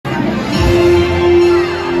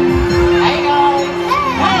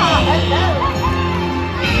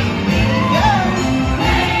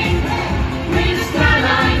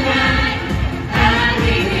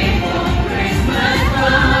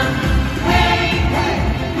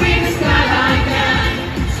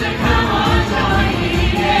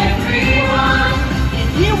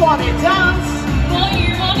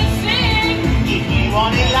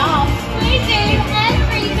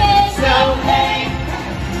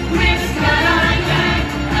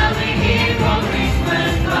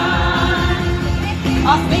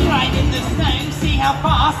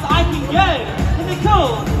go in the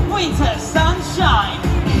cool winter sunshine.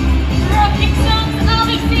 Rocking songs I'll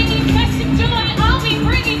be singing, festive joy I'll be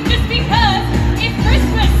bringing just because it's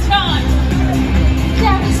Christmas time.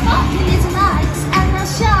 There is sparkling little lights and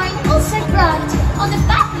they'll shine all so bright on the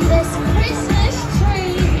fabulous Christmas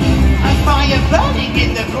tree. A fire burning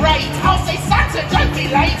in the grate. I'll say Santa, don't be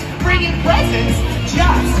late, bringing presents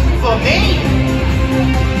just for me.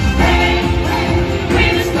 Hey,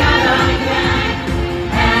 we're the Skyline gang,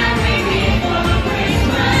 and we're here for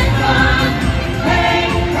Christmas fun. Hey,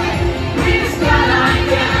 we're the Skyline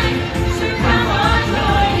gang, so come on,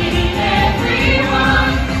 join in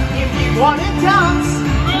everyone. If you wanna dance,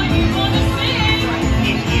 or you wanna sing,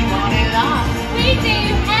 if you wanna laugh, we do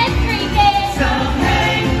everything. So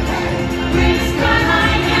hey, we're the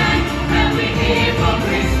Skyline gang, and we're here for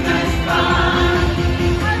Christmas fun.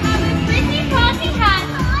 I have a pretty party hat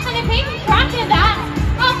and a pink cracker that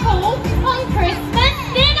I'll call on Christmas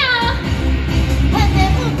dinner. And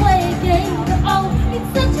then we'll play a game. Oh, it's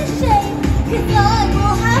such a shame, 'cause I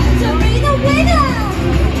will have to be the winner.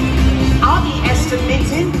 I'll be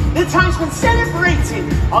estimating the times when celebrating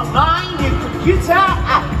on my new computer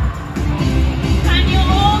app. And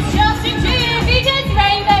you're all shouting too because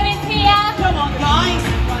Rainbow is here. Come on, guys,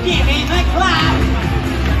 give him a clap.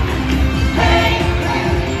 Hey,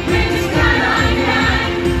 we're the Skyline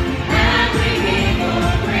gang, and we're here for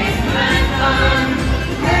Christmas fun.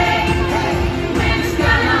 Hey, we're the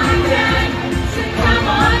Skyline gang, so come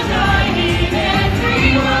on, join in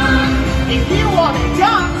everyone. If you wanna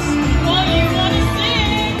dance, Or you wanna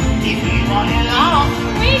sing, if you wanna laugh,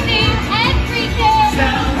 we do everything. So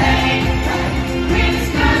hey, we're the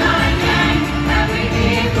Skyline gang, and we're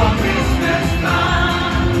here for Christmas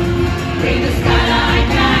fun. We're the Skyline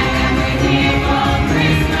gang, and we're here for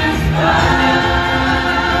Christmas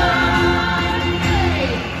fun.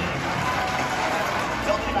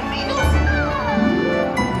 talking about me.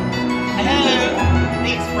 Hello.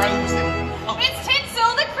 It's Frozen. It's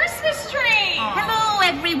Tinsel, the Christmas tree. Hello,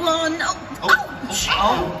 everyone. Oh.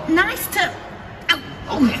 Nice to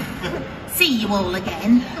see you all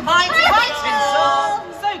again. Hi,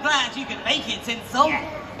 Tinsel. So glad you could make it, Tinsel.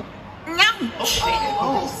 Oh,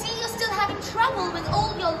 I see you're still having trouble with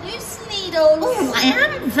all your loose needles. Oh, I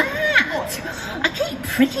am that. I keep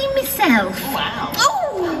pricking myself. Wow.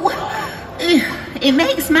 It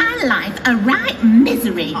makes my life a right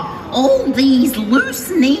misery. All these loose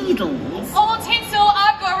needles. Oh, Tinsel,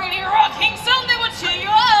 I've got a really rocking song that will cheer you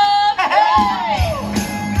up. Hey!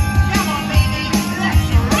 Come on, baby, let's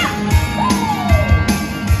rock!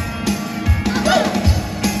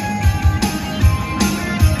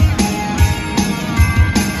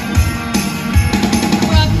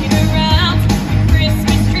 Rocking around the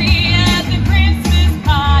Christmas tree at the Christmas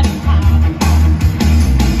party.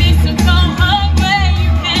 Mistletoe hung where you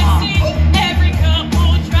can see every couple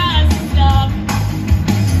tries to stop.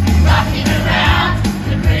 Rocking around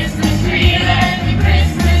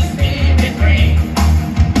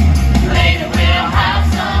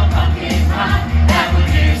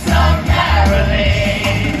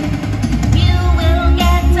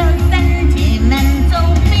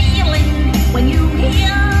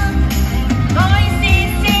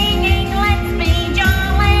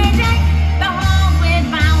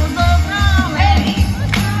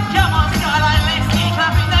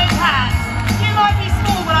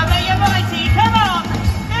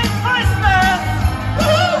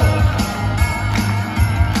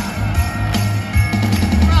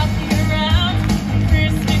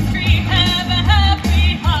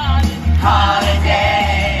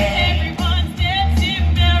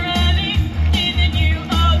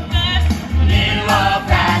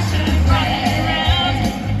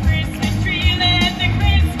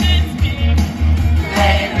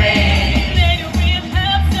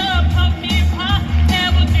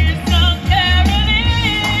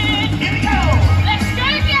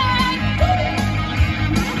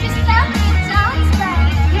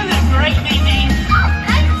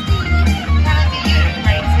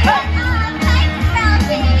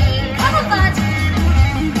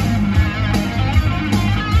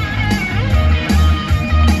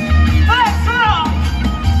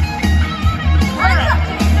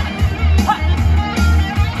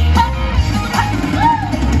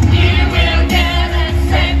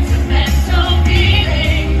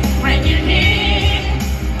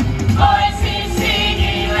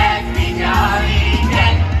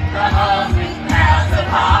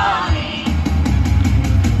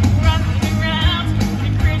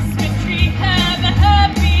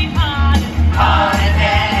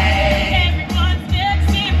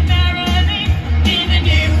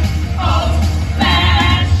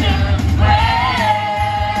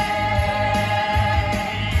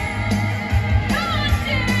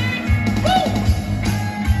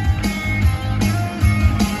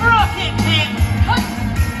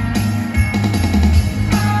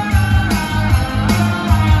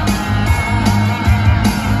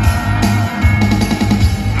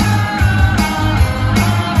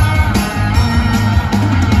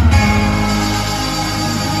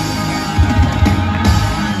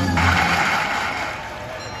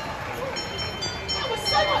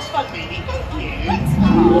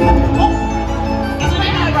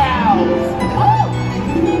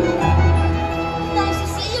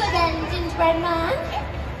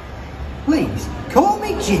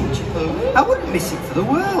miss it for the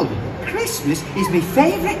world. Christmas is my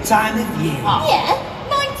favourite time of year. Yeah,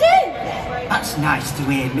 mine too. That's nice to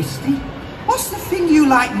hear, Misty. What's the thing you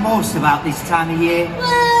like most about this time of year?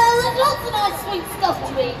 Well, lots of nice sweet stuff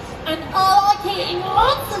to eat. And I like eating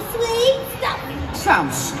lots of sweet stuff.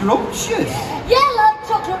 Sounds scrumptious. Yeah, like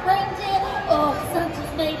chocolate reindeer. Oh,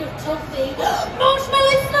 Santa's made of toffee.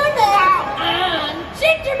 Marshmallow snowman. And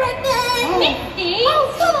gingerbread men. Mickey. Oh,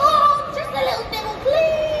 come on. Just a little nibble,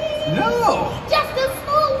 please. No. Just a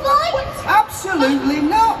small bite. Absolutely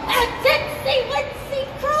not. A tipsy, wincy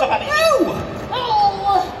crumb. Stop having it. No.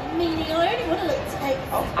 Oh, meaning I only want a little taste.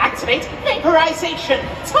 Oh, activate vaporization.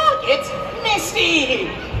 Target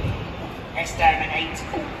Misty. Exterminate.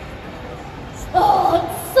 Oh, I'm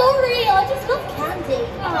sorry. I just love candy.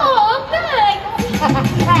 Oh, thanks.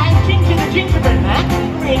 And Ginger the Gingerbread Man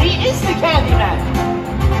really is the Candy Man.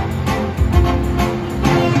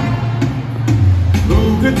 Who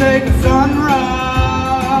could take a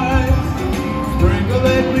sunrise, sprinkle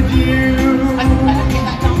it with you,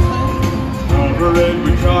 cover it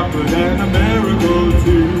with chocolate and a miracle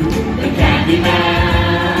too? The Candy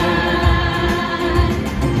Man.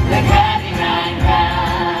 The Candy Man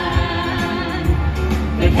can.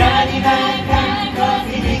 The Candy Man can, 'cause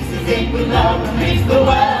he mixes it with love and makes the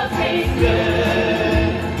world taste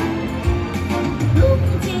good. Who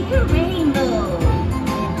can take a rainbow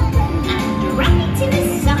and wrap it in the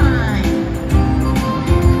sun?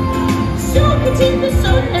 Soak it in the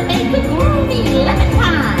sun and make a groovy lemon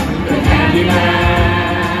pie. The Candy Man.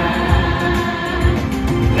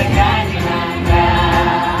 The Candy Man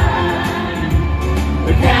can.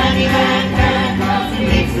 The Candy Man can, 'cause he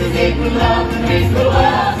mixes it with love and makes the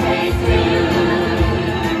world taste good.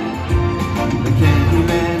 The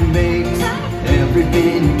Candyman makes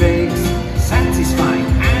everything he bakes satisfying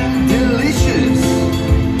and delicious.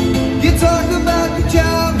 You talk about your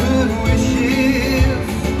childhood wishes.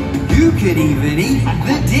 You could even eat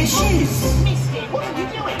the dishes. Misty, what are you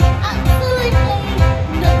doing? Absolutely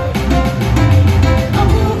no. Oh,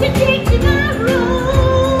 who can take tomorrow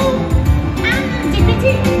and dip it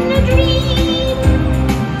in a dream?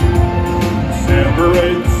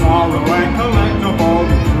 Separate sorrow and collect up all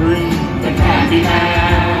the dreams. The Candy Man.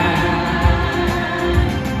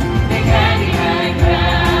 The Candy Man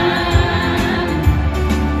can.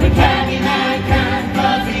 The Candy Man can,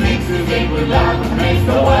 'cause he mixes it with love and makes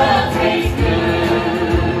the world taste good.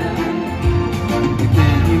 The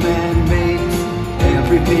Candyman makes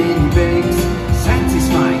everything he bakes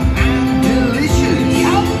satisfying and delicious.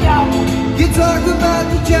 Yum, yum. You talk about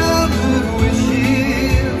your childhood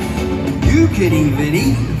wishes. You could even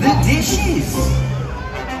eat the dishes.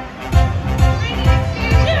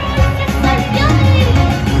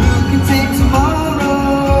 Who can take tomorrow,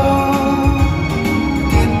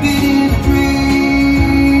 dip it in a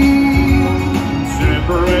dream?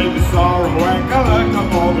 Separate the sorrow and collect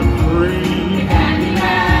up all the The dreams. Candy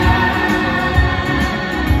Man.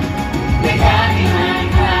 The Candy Man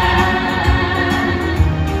can.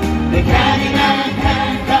 The Candy Man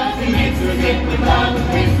can, 'cause he mixes it with love and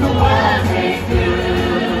makes the world taste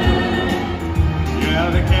good. Yeah,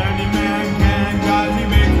 the Candy Man can, 'cause he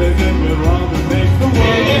mixes it with love and makes the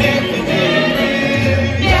world taste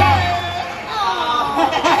good. Yeah! Oh.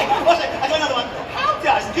 Hey, watch it. I got another one. How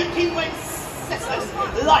does Cookie Wenceslas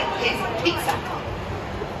like his pizza?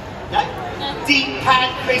 No? Deep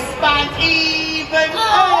and crisp and even. Oh,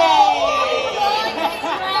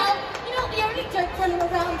 well, you're not the only joke teller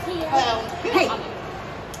around here. Well, Hey,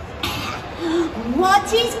 what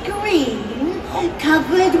is green,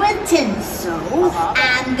 covered with tinsel,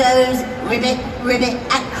 and goes ribbit, ribbit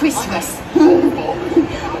at Christmas?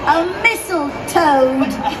 A mistletoe.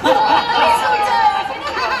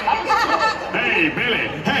 Hey, Billy,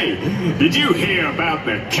 hey, did you hear about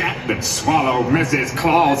the cat that swallowed Mrs.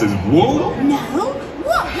 Claus's wool? No,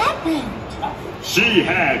 what happened? She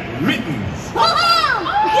had mittens.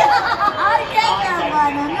 I get that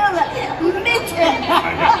one, another mitten.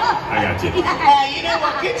 I got you. you know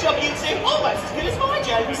what? Good job, you two. Almost as good as my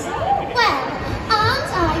jokes. Well,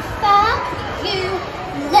 aren't I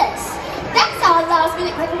fabulous? That's our last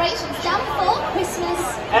minute preparations done for Christmas.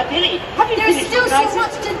 Billy, have you There's finished still so organising?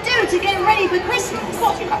 much to do to get ready for Christmas.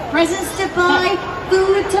 What you have? Presents to buy,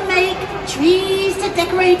 food to make, trees to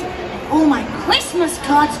decorate, all my Christmas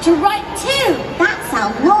cards to write too. That's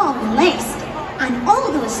a long list. And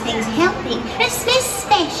all those things help make Christmas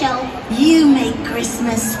special. You make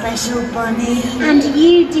Christmas special, Bunny. And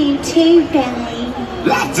you do too, Billy.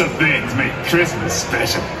 Lots of things make Christmas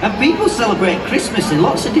special. And people celebrate Christmas in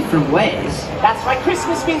lots of different ways. That's why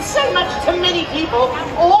Christmas means so much to many people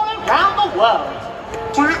all around the world.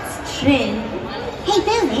 That's true. Hey,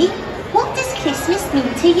 Billy, what does Christmas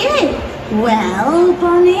mean to you? Well,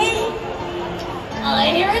 Bonnie?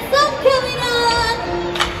 I hear a song coming on!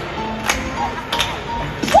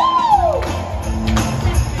 Woo!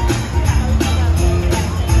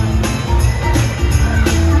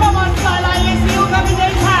 Come on, Skyline, let's see who comes in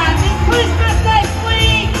those hands. It's Christmas next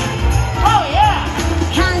week. Oh, yeah.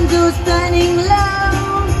 Candles burning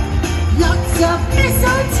low, lots of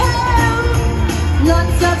mistletoe,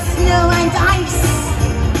 lots of snow and ice,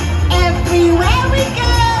 everywhere we go.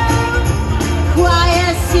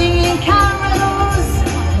 Choir singing carols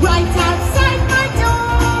right outside my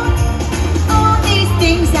door. All these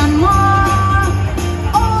things and more,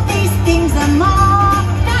 all these things and more.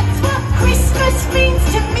 That's what Christmas means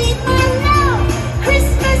to me, my love.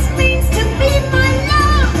 Christmas means to me, my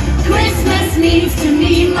love. Christmas means to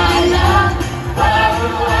me, my love. Whoa,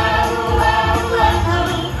 whoa, whoa,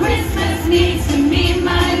 whoa. Christmas means to me,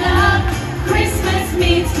 my love. Christmas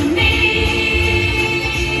means to me.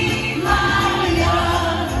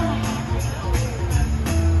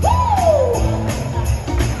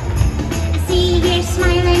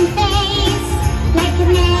 Smiling face like I've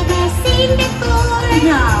never seen before.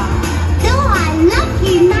 No. Though I love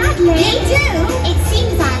you madly, me too. It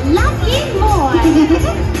seems I love you more.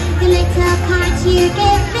 The little cards you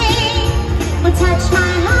give me will touch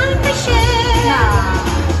my heart for sure. No.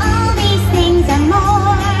 All these things and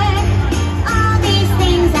more. All these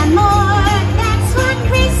things and more. That's what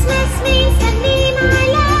Christmas means to me, my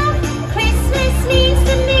love. Christmas means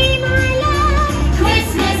to me, my love.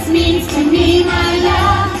 Christmas means to me, my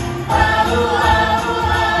love. Oh, oh,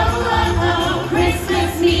 oh, oh, oh.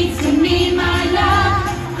 Christmas means to me, my love.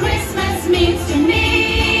 Christmas means to me,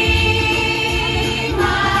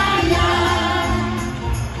 my love.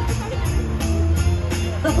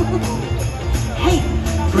 Hey.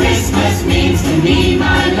 Christmas means to me,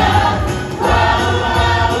 my love. Whoa,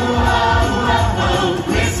 whoa, whoa, whoa, whoa.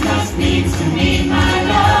 Christmas means to me, my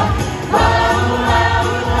love. Whoa, whoa,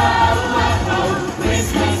 whoa, whoa, whoa.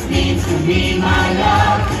 Christmas means to me, my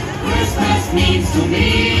love. Christmas means to me,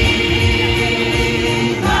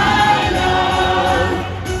 my love.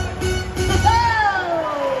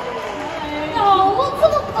 Oh, what's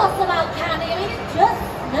all the fuss about candy? I mean, it's just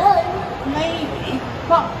snow. Maybe,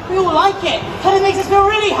 but we all like it. And it makes us feel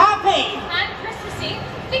really happy. And Christmassy,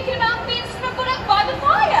 thinking about being snuggled up by the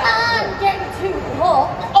fire. And getting too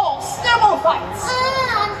hot. Oh, snowball fights.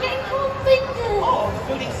 And getting cold fingers. Oh,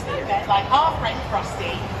 building snowmen like our friend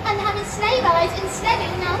Frosty. And having sleigh rides and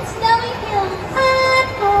sledding down snowy hills. And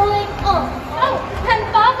falling off. Oh, and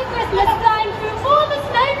Father Christmas flying through all the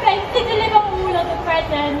snowflakes to deliver all of the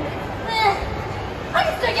presents. I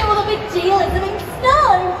just don't get what the big deal is. I mean,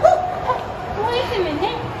 snow. Wait a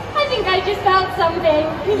minute, I think I just found something.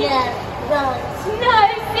 Yes, right. No,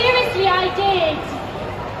 seriously, I did.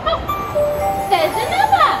 Oh, there's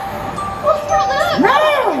another. What's that? Look. No!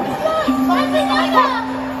 What's another?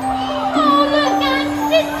 Oh, look, guys,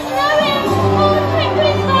 it's snowing. Oh,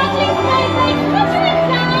 twinkling, sparkling snowflakes fluttering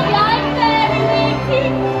down like fairy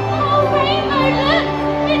wings. Oh, rainbow, look,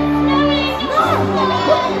 it's snowing.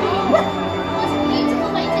 What a beautiful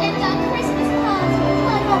way to end our Christmas party.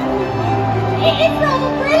 It is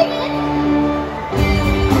rather brilliant.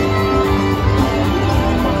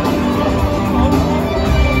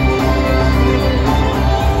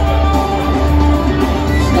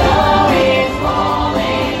 Snow is falling.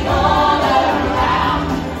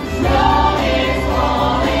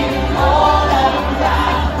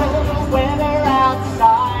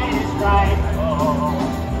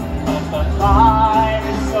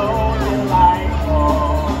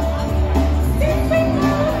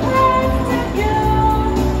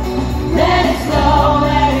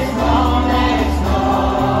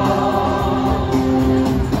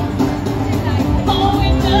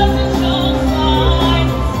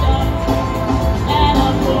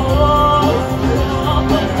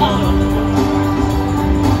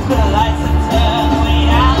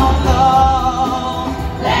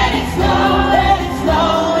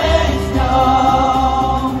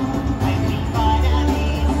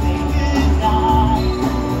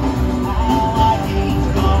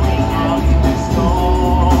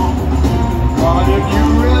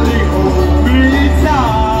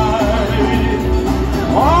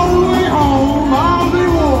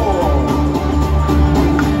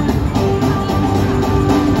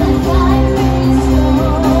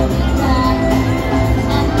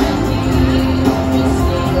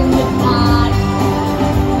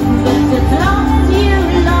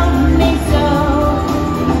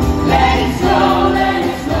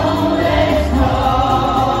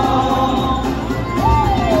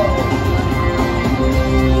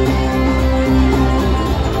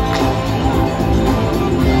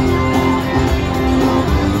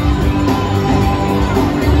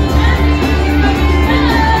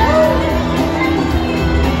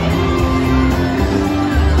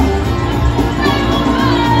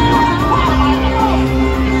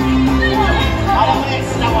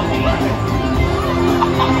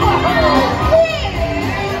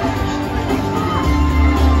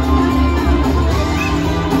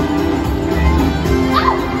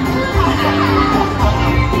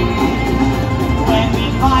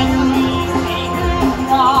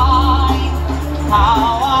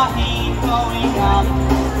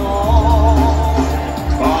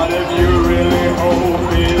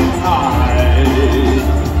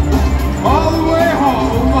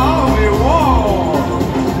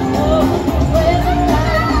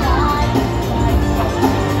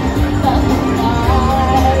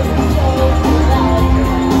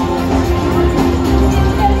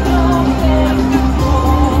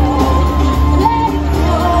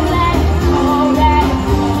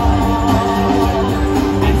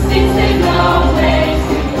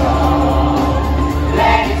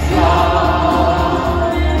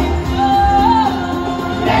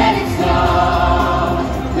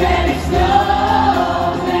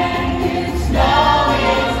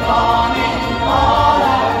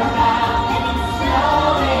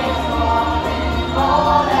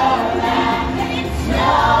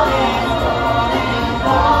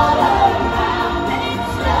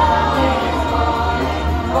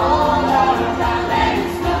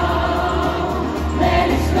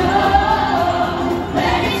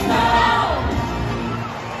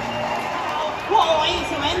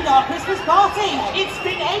 Christmas party. It's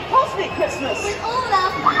been a cosmic Christmas. With all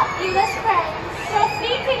our fabulous friends.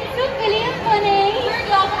 Frosty, Tinsel, Billy and Bunny.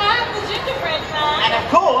 Rudolph and the gingerbread man. And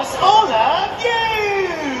of course, all of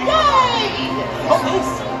you! Yay! What's this?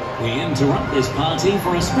 We interrupt this party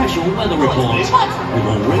for a special weather report.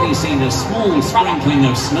 We've already seen a small sprinkling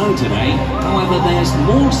of snow today. However, there's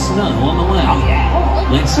more snow on the way. Oh,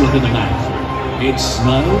 yeah. Let's look at the map. It's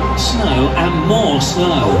snow, snow, and more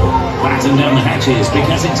snow. Batten down the hatches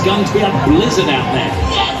because it's going to be a blizzard out there.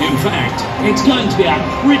 In fact, it's going to be a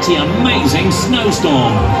pretty amazing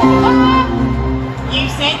snowstorm. You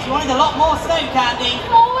said you wanted a lot more snow, Candy.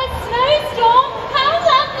 Oh, a snowstorm? How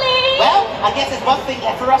lovely! Well, I guess there's one thing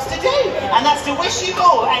left for us to do, and that's to wish you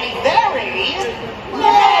all a very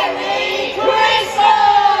Merry Christmas!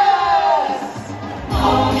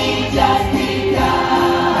 Only just begun.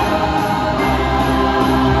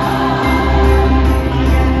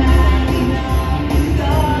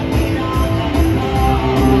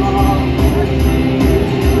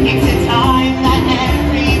 It's a time that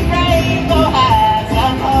every rainbow has a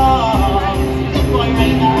home. Good boy,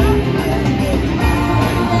 Rainbow.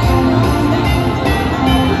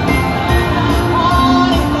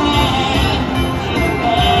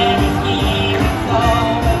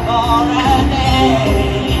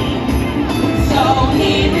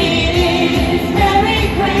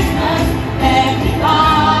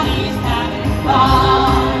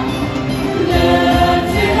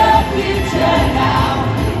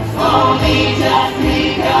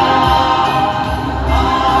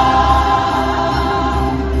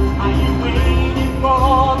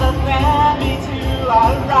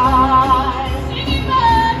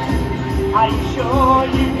 Are you sure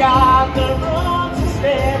you got the room to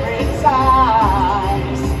spare inside?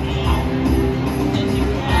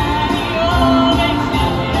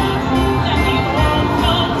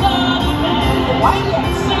 Why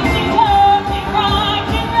yes?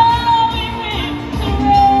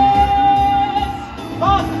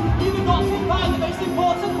 But you forgot to invite the most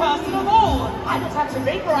important person of all. I just had to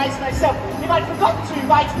vaporize myself if I'd forgotten to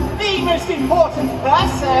invite the most important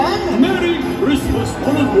person. Merry Christmas,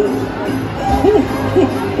 one and all.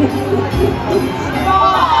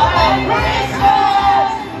 Father Christmas!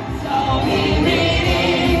 So he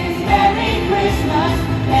readings, Merry Christmas,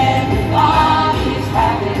 everybody's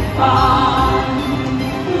having fun.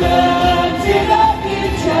 Look to the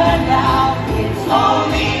future now, it's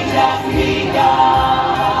only just begun.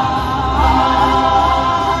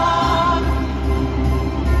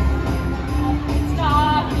 It's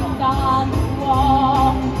dark on the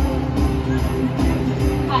wall.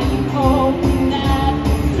 Are you hoping that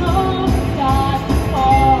the storm starts to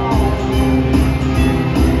fall?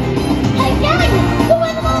 Again, the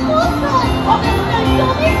weather on more fun. Oh, the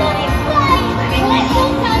snowstorm is on its way. Let's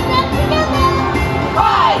all stand up together.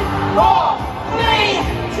 5, 4, 3,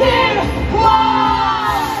 2, 1!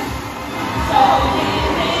 So he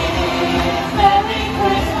readings, Merry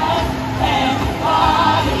Christmas,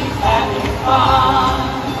 everybody's having fun.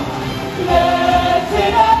 Look to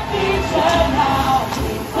the future now,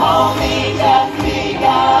 it's only just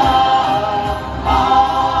begun.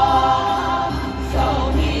 So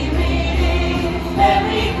he readings,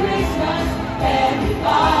 Merry Christmas,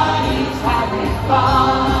 everybody's having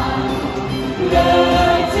fun.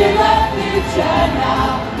 Look to the future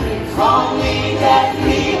now, it's only just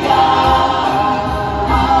begun.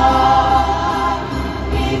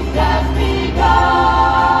 It's just begun.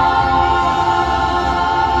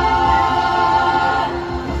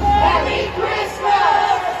 Merry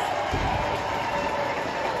Christmas!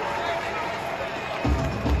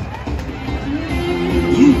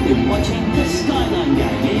 You've been watching the Skyline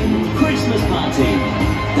gang in Christmas Party.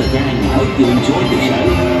 The gang hope you enjoyed the show,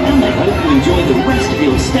 and they hope you enjoy the rest of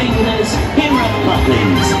your stay with us here at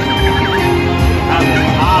Butlins.